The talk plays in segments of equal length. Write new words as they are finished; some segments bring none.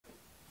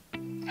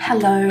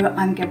Hello,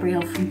 I'm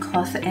Gabrielle from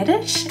Cloth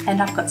Edit, and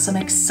I've got some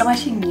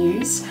exciting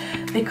news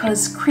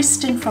because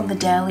Kristen from the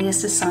Dahlia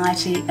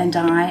Sewciety and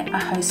I are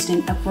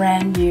hosting a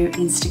brand new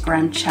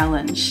Instagram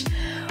challenge.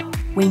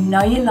 We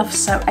know you love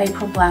Sew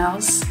April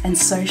blouse and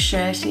Sew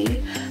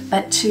Shirty,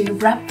 but to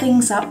wrap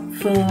things up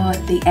for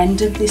the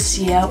end of this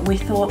year, we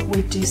thought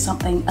we'd do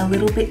something a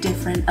little bit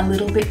different, a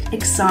little bit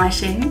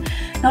exciting,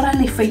 not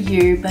only for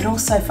you, but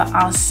also for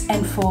us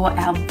and for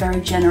our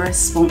very generous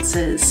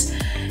sponsors.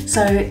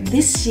 So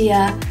this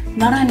year,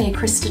 not only are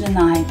Kristen and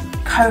I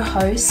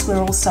co-hosts, we're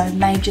also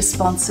major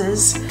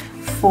sponsors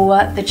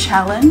for the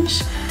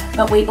challenge,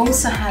 but we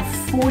also have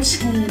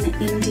 14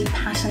 indie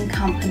pattern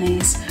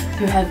companies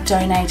who have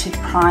donated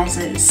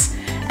prizes.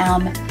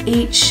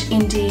 Each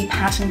indie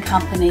pattern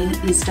company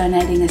is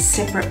donating a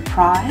separate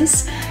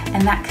prize,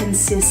 and that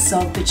consists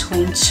of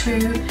between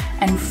 2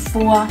 and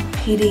 4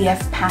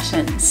 PDF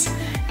patterns.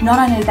 Not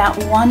only that,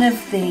 one of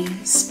the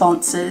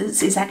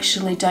sponsors is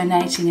actually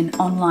donating an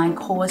online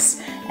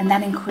course, and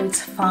that includes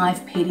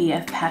 5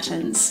 PDF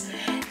patterns.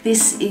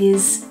 This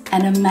is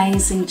an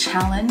amazing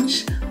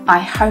challenge. I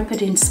hope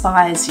it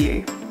inspires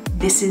you.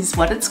 This is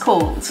what it's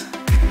called.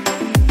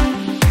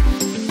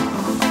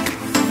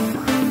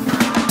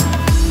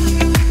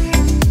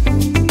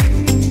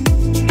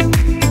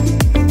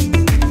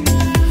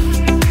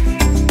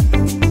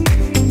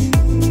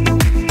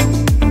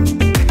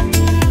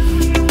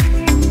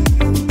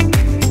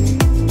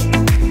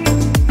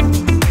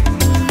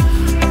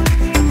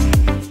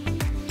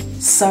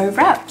 So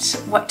wrapped,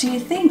 what do you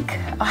think?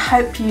 I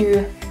hope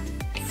you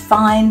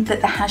find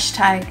that the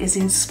hashtag is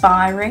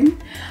inspiring.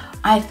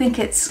 I think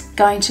it's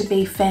going to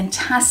be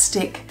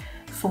fantastic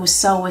for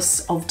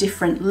sewers of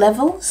different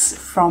levels,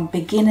 from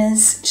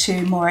beginners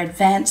to more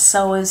advanced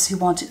sewers who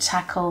want to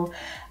tackle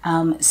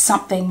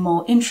something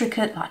more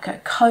intricate like a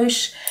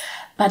coat.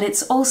 But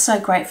it's also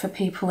great for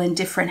people in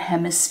different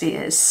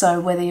hemispheres. So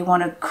whether you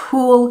want a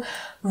cool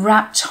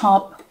wrap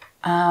top,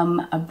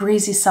 a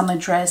breezy summer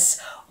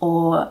dress,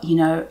 or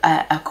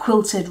a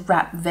quilted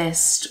wrap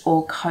vest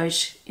or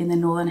coat in the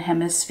Northern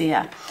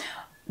Hemisphere,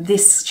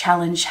 this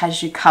challenge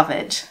has you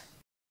covered.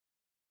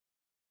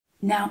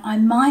 Now, I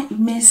might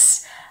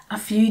miss a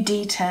few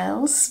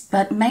details,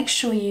 but make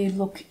sure you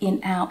look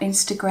in our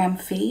Instagram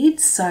feed,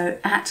 so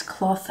at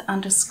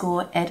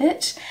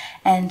cloth_edit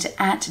and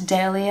at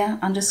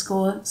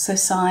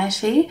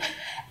Dahlia_Sewciety,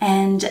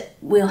 and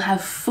we'll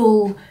have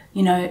full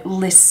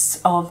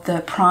lists of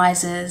the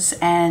prizes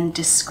and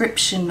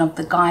description of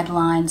the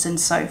guidelines and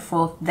so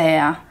forth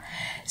there.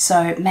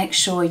 So make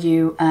sure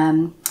you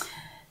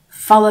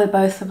follow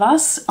both of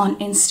us on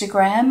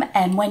Instagram,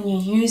 and when you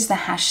use the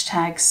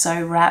hashtag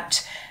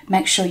SewWrapped,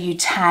 make sure you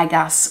tag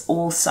us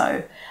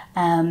also.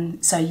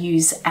 So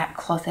use at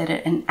Cloth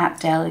Edit and at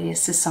Dahlia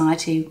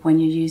Sewciety when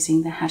you're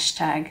using the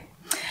hashtag.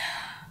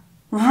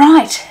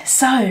 Right,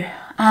 so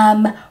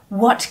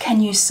what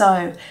can you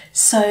sew?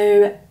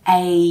 Sew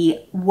a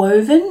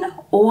woven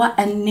or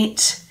a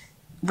knit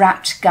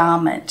wrapped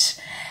garment.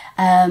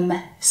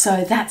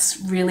 So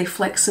that's really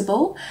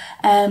flexible.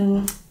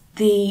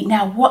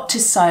 Now what to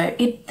sew?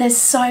 There's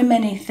so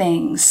many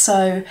things.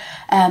 So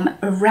a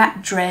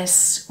wrap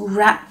dress,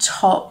 wrap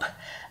top,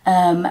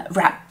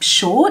 wrap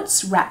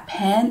shorts, wrap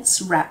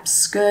pants, wrap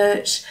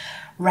skirt,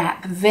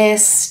 wrap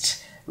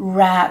vest,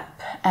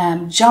 wrap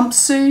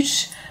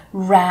jumpsuit,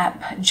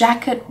 wrap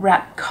jacket,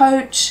 wrap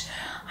coat,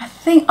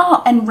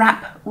 and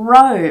wrap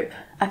robe,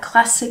 a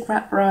classic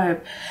wrap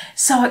robe.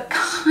 So it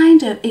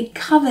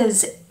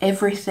covers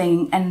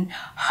everything, and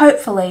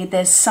hopefully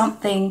there's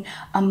something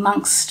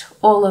amongst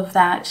all of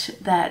that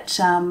that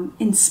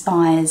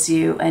inspires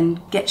you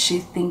and gets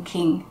you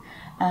thinking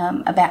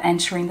about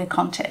entering the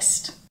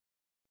contest.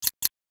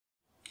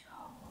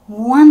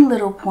 One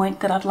little point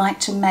that I'd like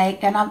to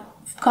make, and I've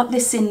got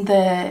this in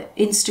the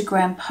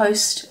Instagram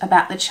post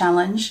about the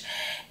challenge,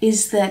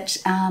 is that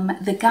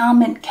the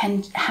garment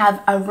can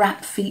have a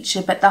wrap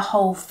feature, but the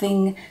whole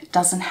thing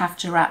doesn't have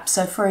to wrap.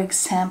 So for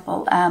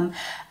example, a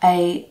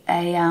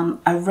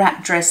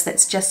wrap dress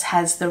that just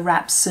has the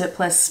wrap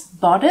surplice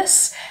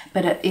bodice,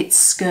 but its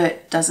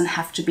skirt doesn't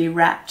have to be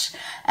wrapped.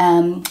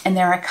 And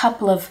there are a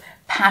couple of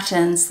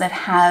patterns that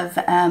have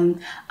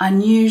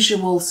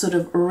unusual sort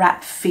of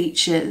wrap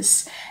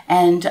features,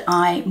 and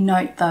I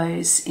note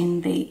those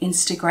in the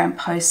Instagram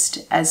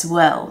post as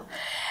well.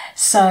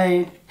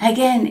 So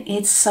again,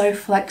 it's so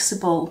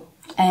flexible,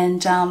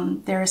 and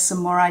there are some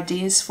more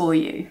ideas for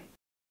you.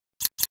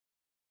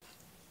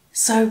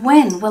 So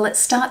when? Well, it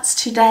starts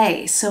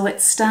today. So it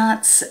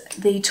starts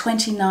the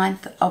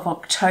 29th of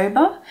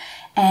October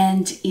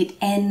and it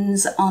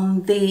ends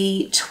on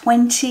the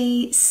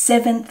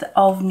 27th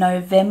of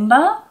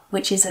November,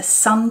 which is a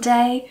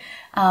Sunday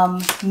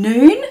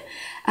noon.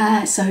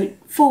 So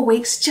 4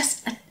 weeks,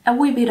 just a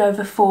wee bit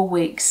over 4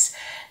 weeks.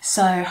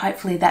 So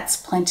hopefully that's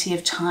plenty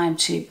of time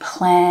to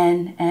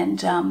plan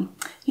and,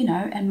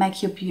 and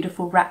make your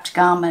beautiful wrapped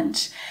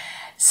garment.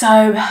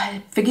 So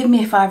forgive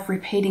me if I'm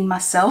repeating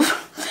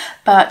myself,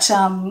 but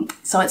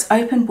so it's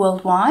open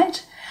worldwide.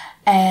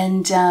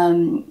 and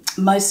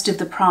most of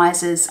the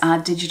prizes are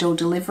digital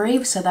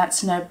delivery, so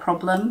that's no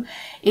problem.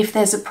 If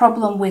there's a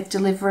problem with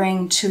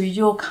delivering to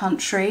your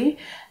country,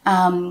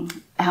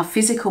 our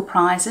physical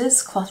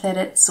prizes, Cloth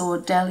Edits or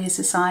Dahlia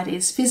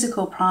Sewciety's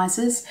physical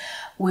prizes,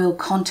 will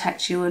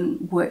contact you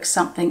and work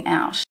something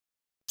out.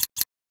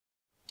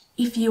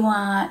 If you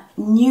are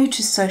new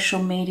to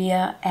social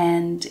media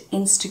and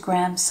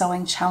Instagram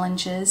sewing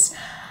challenges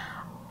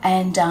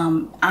and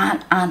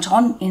aren't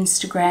on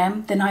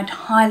Instagram, then I'd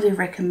highly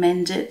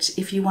recommend it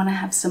if you want to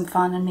have some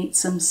fun and meet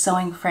some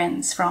sewing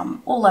friends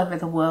from all over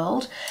the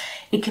world.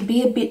 It can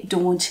be a bit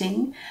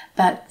daunting,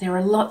 but there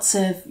are lots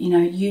of,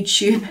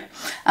 YouTube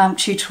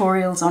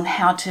tutorials on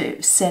how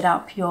to set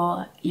up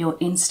your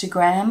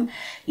Instagram.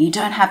 You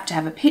don't have to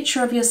have a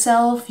picture of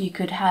yourself. You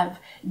could have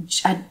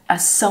a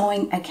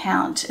sewing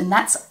account, and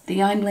that's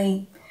the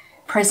only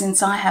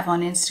presence I have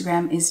on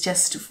Instagram is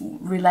just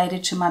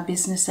related to my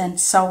business and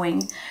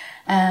sewing.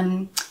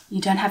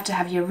 You don't have to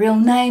have your real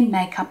name,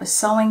 make up a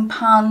sewing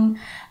pun,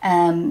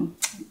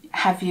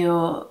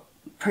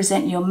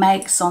 present your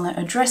makes on an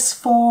address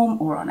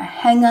form or on a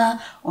hanger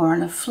or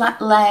on a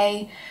flat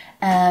lay.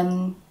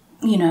 And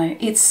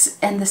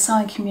the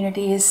sewing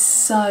community is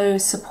so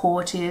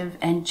supportive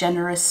and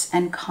generous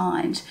and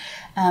kind.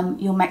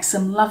 You'll make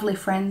some lovely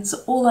friends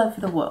all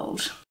over the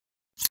world.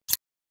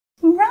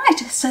 Right,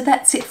 so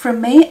that's it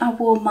from me. I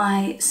wore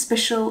my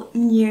special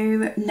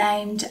new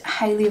named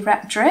Hayley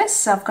wrap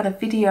dress. I've got a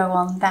video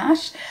on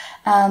that.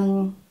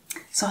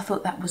 So I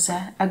thought that was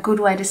a good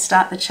way to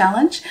start the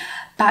challenge.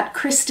 But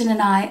Kristen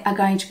and I are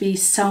going to be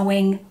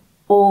sewing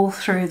all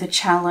through the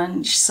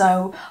challenge.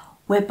 So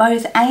we're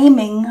both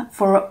aiming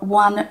for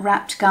one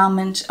wrapped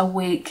garment a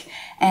week.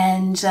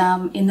 And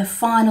in the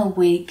final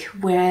week,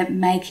 we're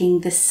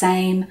making the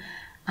same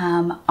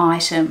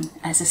item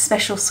as a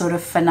special sort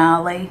of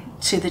finale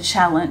to the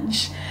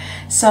challenge.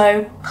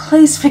 So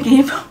please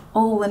forgive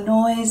all the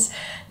noise,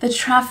 the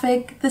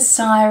traffic, the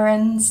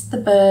sirens, the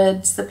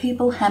birds, the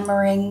people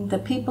hammering, the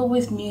people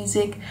with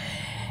music.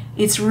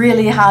 It's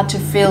really hard to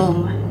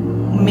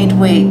film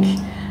midweek,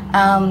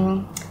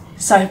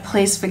 so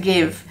please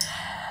forgive.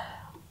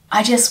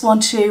 I just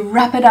want to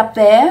wrap it up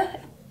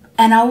there,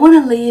 and I want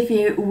to leave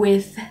you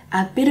with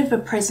a bit of a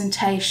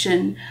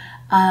presentation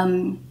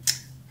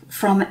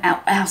from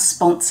our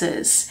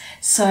sponsors.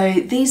 So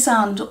these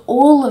aren't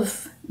all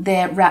of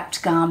their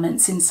wrapped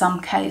garments in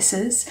some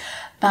cases,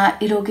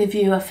 but it'll give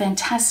you a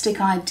fantastic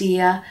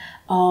idea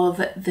of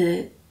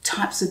the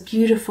types of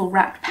beautiful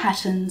wrapped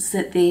patterns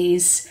that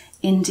these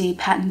indie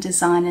pattern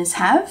designers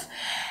have.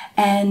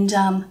 And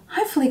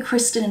hopefully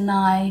Kristen and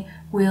I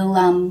will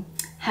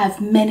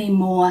have many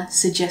more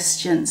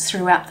suggestions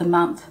throughout the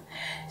month.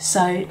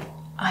 So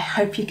I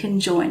hope you can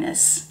join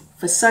us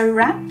for Sew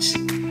Wrapped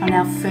on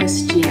our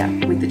first year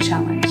with the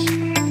challenge.